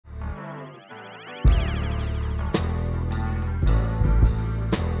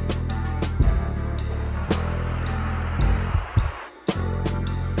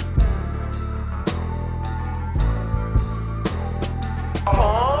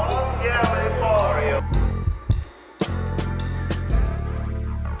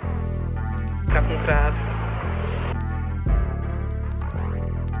grab.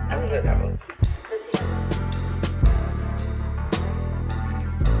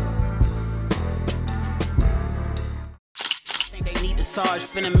 Think they need the Sarge,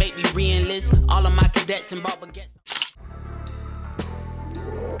 finna make me re-enlist all of my cadets and bought baguettes.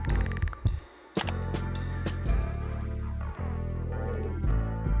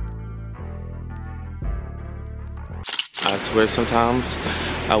 I swear sometimes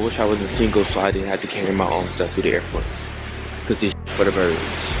I wish I wasn't single so I didn't have to carry my own stuff to the airport. Cause this for the birds.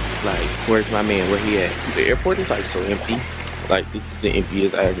 Like, where's my man? Where he at? The airport is like so empty. Like, this is the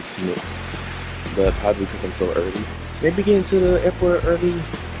emptiest I ever seen it. But probably because I'm so early. Maybe getting to the airport early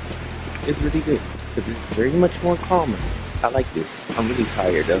is really good. Cause it's very much more calmer. I like this. I'm really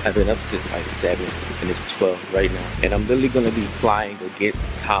tired though. I've been up since like 7 and it's 12 right now. And I'm literally gonna be flying against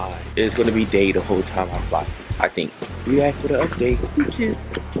time. It's gonna be day the whole time I fly, I think. React with an update.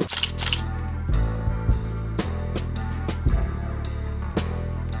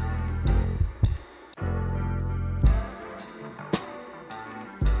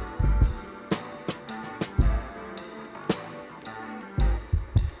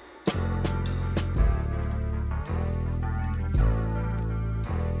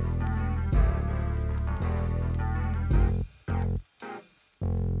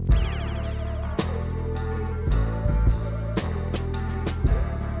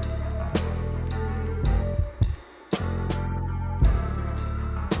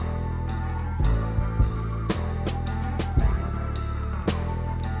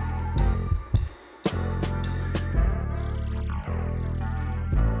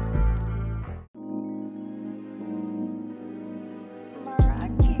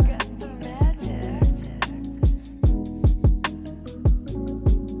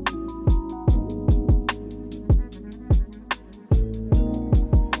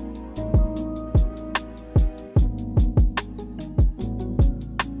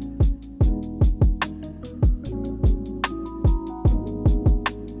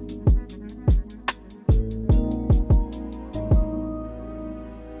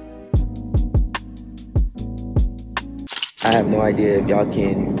 I have no idea if y'all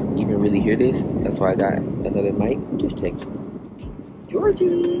can even really hear this. That's why I got another mic. Just text me.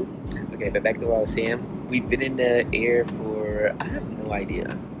 Georgie! Okay, but back to what I was saying. We've been in the air for, I have no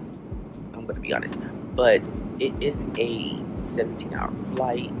idea. I'm gonna be honest. But it is a 17-hour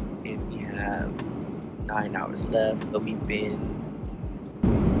flight and we have 9 hours left. But we've been,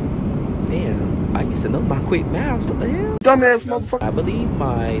 damn, I used to know my quick math. What the hell? Dumbass motherfucker. I believe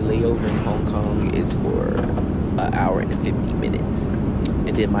my layover in Hong Kong is for an hour and 50 minutes,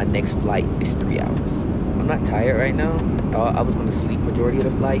 and then my next flight is 3 hours. I'm not tired right now. I thought I was gonna sleep majority of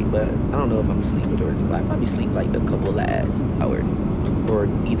the flight, but I don't know if I'm gonna sleep majority of the flight. I'll probably sleep like a couple last hours or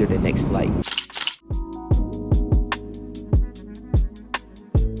either the next flight.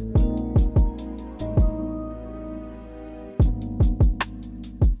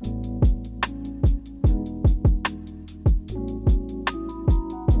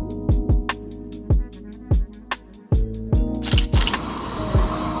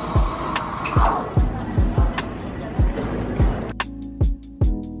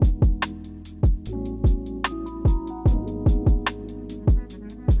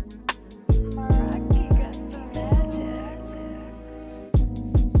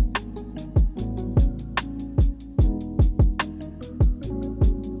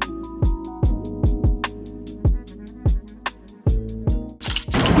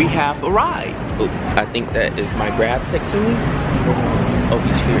 We have arrived. Oh, I think that is my Grab texting me. Oh,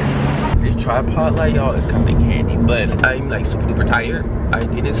 he's here. This tripod light, y'all, is kind of candy, but I'm like super duper tired. I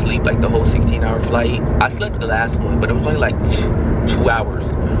didn't sleep like the whole 16-hour flight. I slept the last one, but it was only like 2 hours.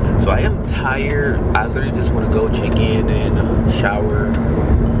 So I am tired. I literally just want to go check in and shower,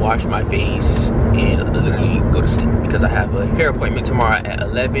 wash my face, and literally go to sleep because I have a hair appointment tomorrow at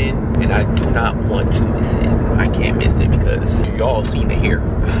 11 and I do not want to miss it. I can't miss it because y'all seen the hair.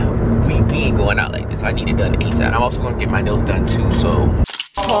 We ain't going out like this. I need it done ASAP. I'm also gonna get my nails done too, so.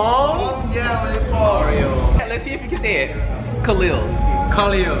 Oh yeah, let's see if you can say it. Kahlil.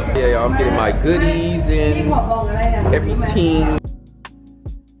 Kahlil. Yeah, y'all, I'm getting my goodies and everything.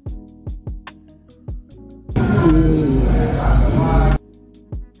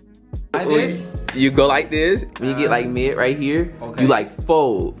 Like this? You go like this, when you get like mid right here, okay. You like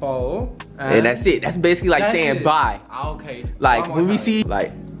fold. Fold. And that's it. That's basically like saying it. Bye. Okay. Like when we see,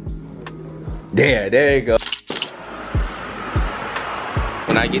 like, there you go.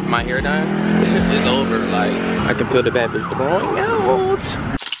 When I get my hair done, it's over. Like, I can feel the bad bitch going out.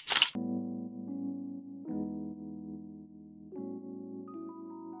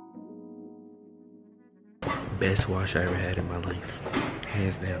 best wash I ever had in my life.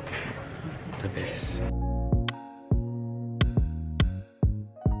 Hands down. The best.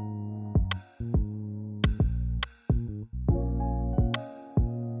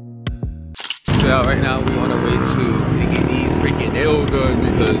 So right now we on our way to get these freaking nails done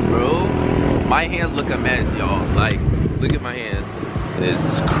because, bro, my hands look a mess, y'all. Like, look at my hands. This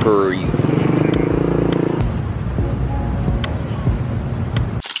is crazy.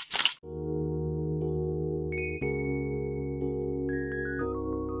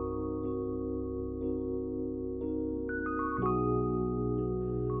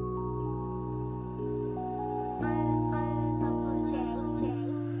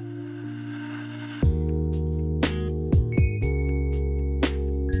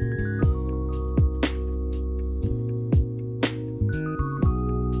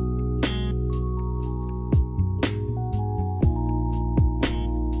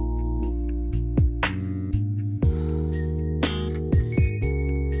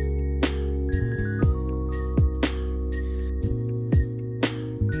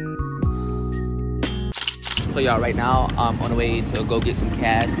 So y'all, right now I'm on the way to go get some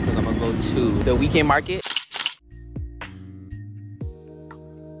cash because I'm gonna go to the weekend market.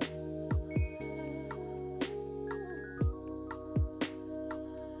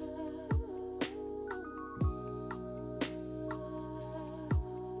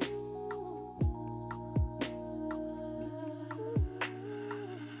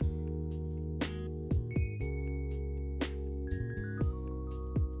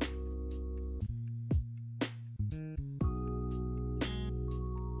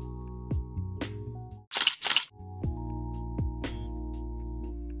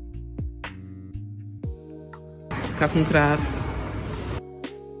 Kapten Krab.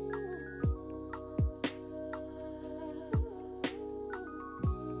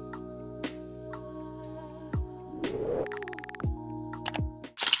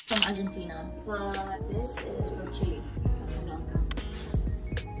 From Argentina, but this is from Chile.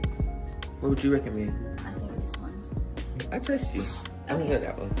 What would you recommend? I think this one. I trust you. I don't get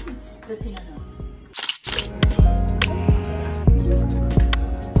that one. The Pinot Noir.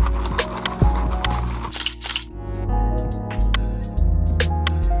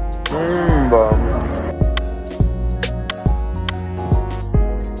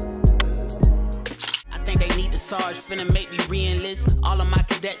 I think they need the Sarge, finna make me re-enlist all of my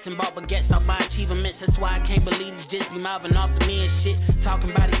cadets and bought baguettes out by achievements. That's why I can't believe these just be mouthing off to me and shit.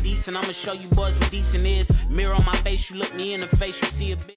 Talking about it decent, I'ma show you boys what decent is. Mirror on my face, you look me in the face, you see a bit.